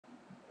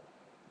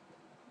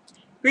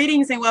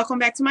Greetings and welcome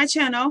back to my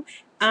channel.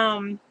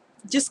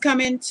 Just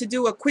coming to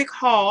do a quick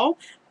haul.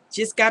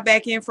 Just got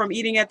back in from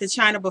eating at the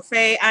China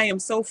buffet. I am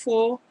so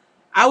full.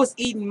 I was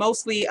eating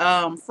mostly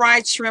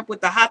fried shrimp with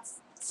the hot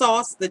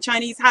sauce, the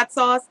Chinese hot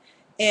sauce,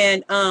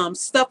 and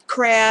stuffed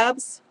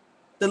crabs.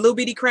 The little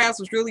bitty crabs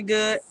was really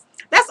good.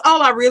 That's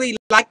all I really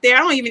like there.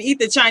 I don't even eat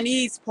the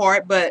Chinese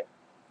part, but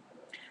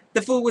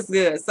the food was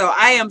good. So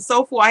I am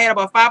so full. I had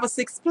about 5 or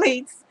 6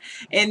 plates.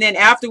 And then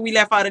after we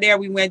left out of there,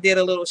 we went and did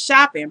a little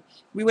shopping.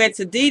 We went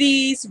to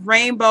DD's,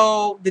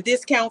 Rainbow, the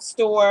discount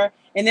store.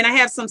 And then I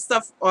have some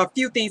stuff, or a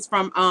few things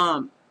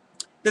from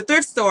the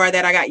thrift store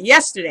that I got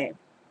yesterday.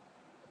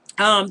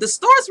 The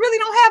stores really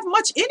don't have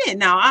much in it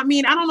now. I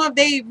mean, I don't know if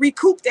they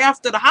recouped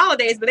after the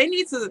holidays, but they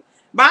need to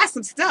buy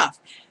some stuff.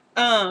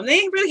 They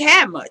ain't really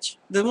had much,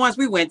 the ones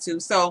we went to.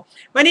 So,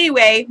 but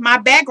anyway, my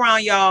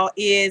background, y'all,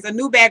 is a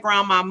new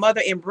background my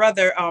mother and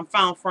brother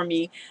found for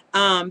me.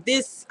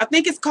 This, I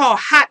think it's called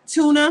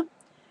hottuna.com.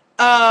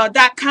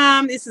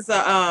 This is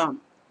a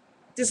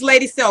this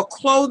lady sell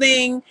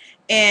clothing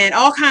and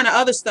all kind of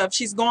other stuff.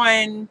 She's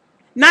going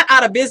not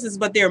out of business,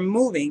 but they're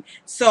moving.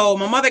 So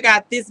my mother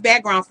got this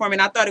background for me,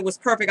 and I thought it was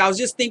perfect. I was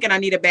just thinking I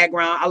need a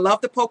background. I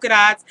love the polka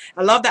dots.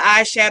 I love the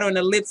eyeshadow and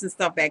the lips and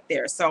stuff back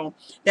there. So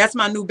that's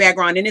my new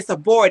background, and it's a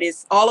board.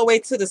 It's all the way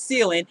to the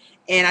ceiling,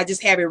 and I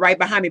just have it right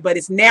behind me, but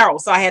it's narrow,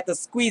 so I had to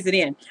squeeze it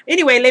in.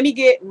 Anyway, let me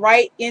get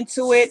right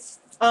into it.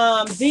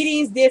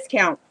 DD's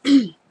discount.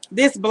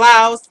 This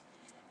blouse.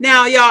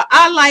 Now, y'all,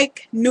 I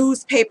like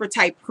newspaper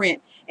type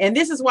print, and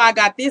this is why I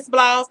got this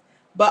blouse.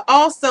 But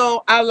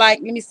also, I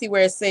like, let me see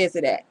where it says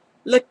it at.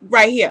 Look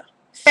right here.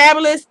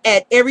 Fabulous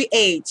at every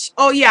age.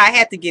 Oh, yeah, I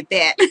had to get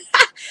that.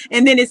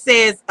 And then it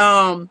says,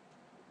 what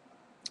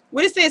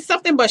it says,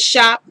 something but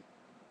shop,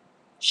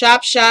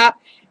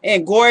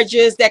 and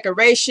gorgeous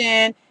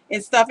decoration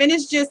and stuff. And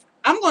it's just,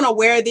 I'm going to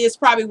wear this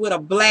probably with a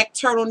black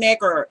turtleneck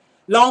or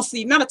long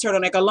sleeve, not a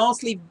turtleneck, a long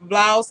sleeve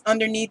blouse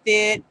underneath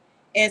it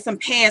and some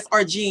pants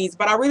or jeans.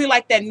 But I really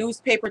like that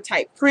newspaper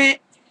type print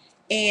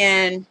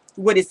and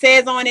what it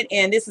says on it,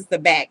 and this is the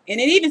back, and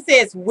it even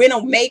says winter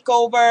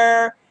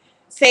makeover,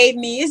 save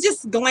me. It's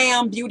just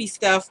glam beauty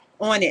stuff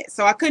on it,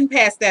 so I couldn't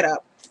pass that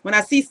up. When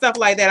I see stuff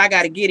like that, I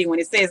gotta get it when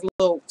it says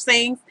little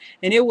sayings.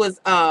 And it was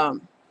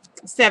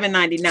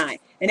 $7.99,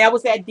 and that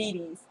was at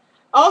DD's.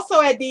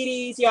 Also at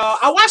DD's, y'all,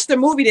 I watched the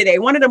movie today,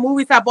 one of the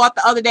movies I bought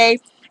the other day,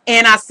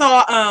 and I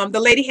saw the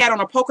lady had on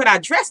a polka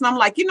dot dress, and I'm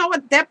like, you know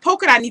what, that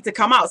polka dot needs to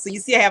come out. So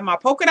you see I have my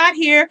polka dot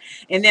here,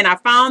 and then I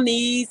found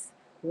these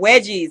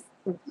wedges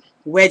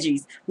at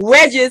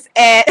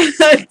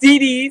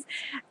DD's.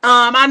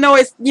 I know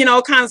it's, you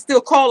know, kind of still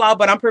cold out,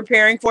 but I'm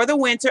preparing for the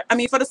winter, I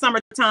mean for the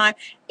summertime,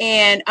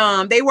 and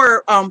they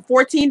were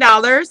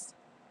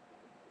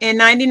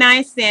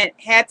 $14.99.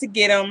 Had to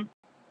get them.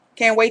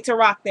 Can't wait to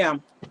rock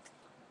them.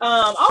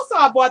 Also,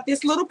 I bought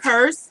this little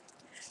purse,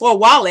 well,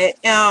 wallet.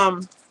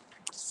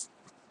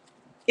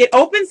 It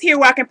opens here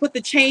where I can put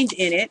the change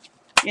in it,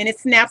 and it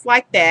snaps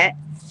like that.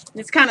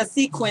 It's kind of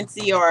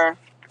sequency, or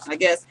I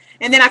guess.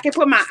 And then I can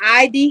put my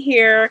ID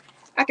here.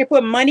 I can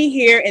put money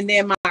here, and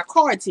then my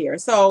cards here.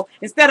 So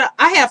instead of,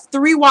 I have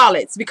 3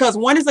 wallets, because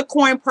one is a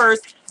coin purse,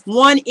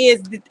 one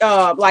is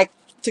like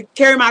to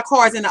carry my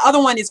cards, and the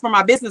other one is for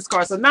my business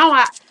cards. So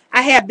now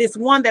I have this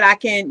one that I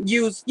can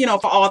use, you know,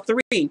 for all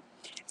 3.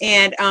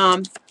 And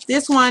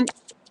this one,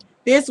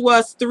 this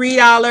was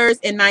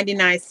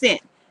 $3.99,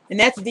 and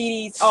that's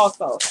DD's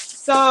also.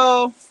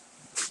 So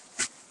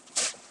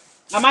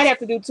I might have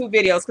to do 2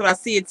 videos because I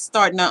see it's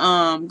starting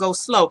to go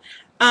slow.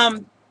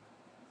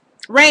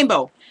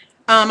 Rainbow.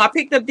 I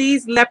picked up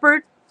these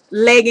leopard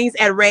leggings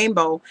at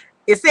Rainbow.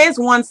 It says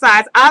one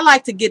size. I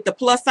like to get the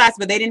plus size,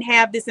 but they didn't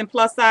have this in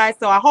plus size,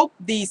 so I hope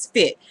these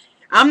fit.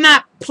 I'm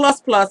not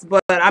plus,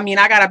 but I mean,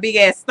 I got a big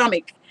ass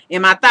stomach,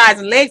 and my thighs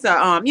and legs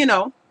are you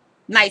know,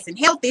 nice and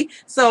healthy,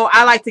 so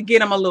I like to get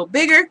them a little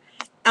bigger.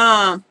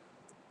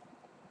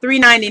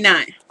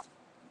 $3.99.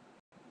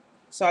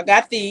 So I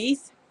got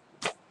these.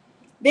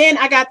 Then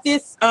I got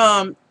this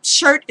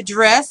shirt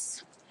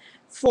dress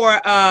for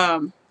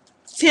 $10.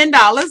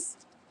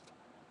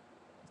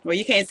 Well,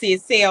 you can't see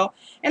it sale.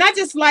 And I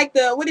just like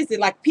the, what is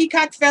it, like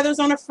peacock feathers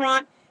on the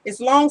front.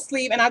 It's long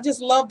sleeve, and I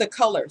just love the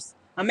colors.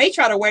 I may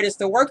try to wear this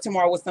to work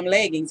tomorrow with some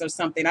leggings or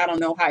something. I don't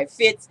know how it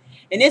fits.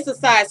 And it's a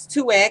size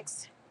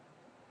 2X.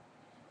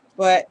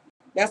 But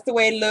that's the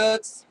way it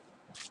looks.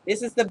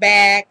 This is the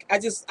back.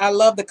 I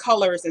love the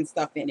colors and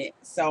stuff in it.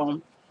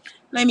 So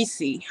let me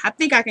see. I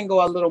think I can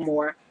go a little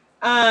more.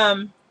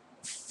 Oh,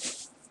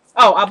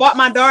 I bought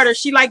my daughter.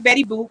 She liked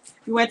Betty Boop.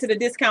 We went to the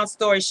discount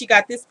store, and she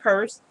got this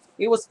purse.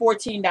 It was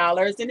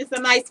 $14, and it's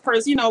a nice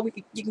purse. You know,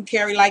 you can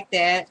carry like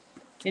that.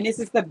 And this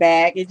is the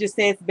bag. It just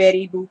says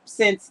Betty Boop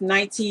since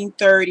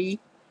 1930.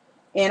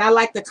 And I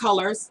like the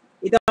colors.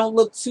 It don't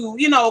look too,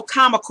 you know,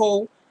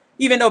 comical,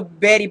 even though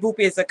Betty Boop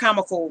is a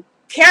comical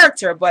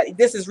character. But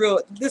this is real.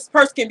 This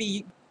purse can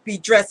be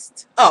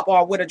dressed up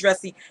or with a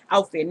dressy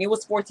outfit. And it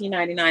was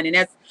 $14.99, and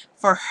that's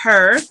for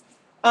her.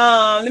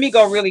 Let me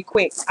go really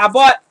quick. I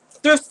bought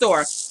thrift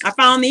store. I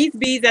found these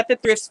beads at the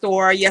thrift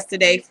store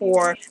yesterday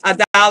for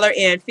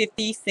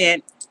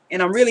 $1.50,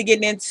 and I'm really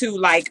getting into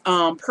like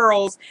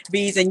pearls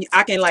beads, and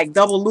I can like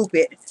double loop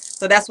it.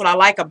 So that's what I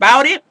like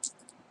about it.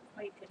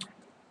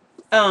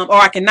 Or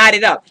I can knot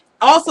it up.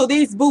 Also,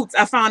 these boots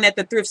I found at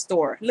the thrift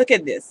store. Look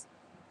at this.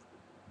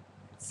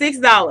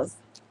 $6.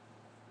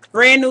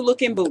 Brand new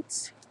looking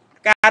boots.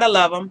 Gotta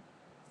love them.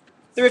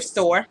 Thrift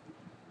store.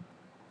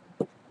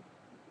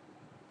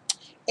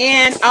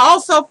 And I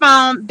also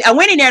found, I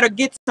went in there to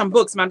get some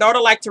books. My daughter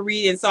liked to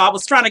read, and so I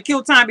was trying to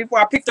kill time before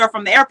I picked her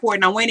from the airport,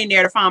 and I went in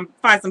there to find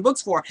some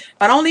books for her.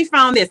 But I only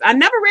found this. I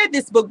never read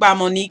this book by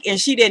Monique, and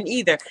she didn't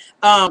either.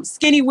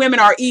 Skinny Women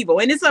Are Evil.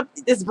 And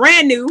it's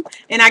brand new,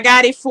 and I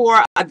got it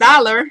for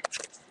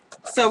 $1.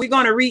 So we're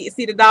going to read,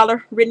 see the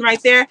dollar written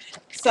right there.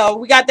 So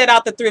we got that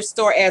out the thrift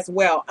store as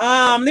well.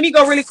 Let me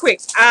go really quick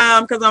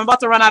because I'm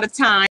about to run out of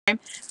time.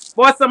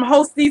 Bought some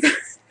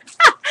Hostess.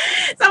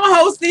 Some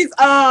Hostess,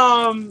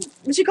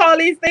 what you call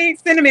these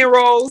things? Cinnamon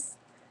rolls.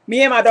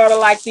 Me and my daughter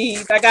like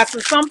these. I got some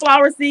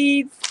sunflower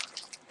seeds,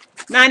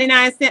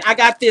 99¢. I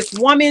got this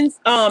woman's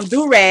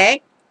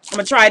do-rag. I'm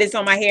going to try this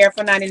on my hair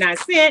for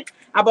 99¢.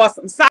 I bought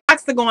some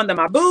socks to go under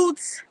my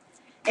boots.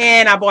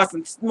 And I bought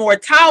some more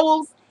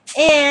towels.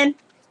 And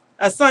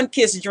a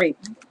sun-kissed drink.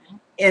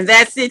 And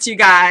that's it, you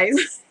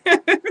guys.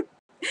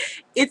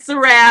 It's a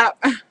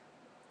wrap.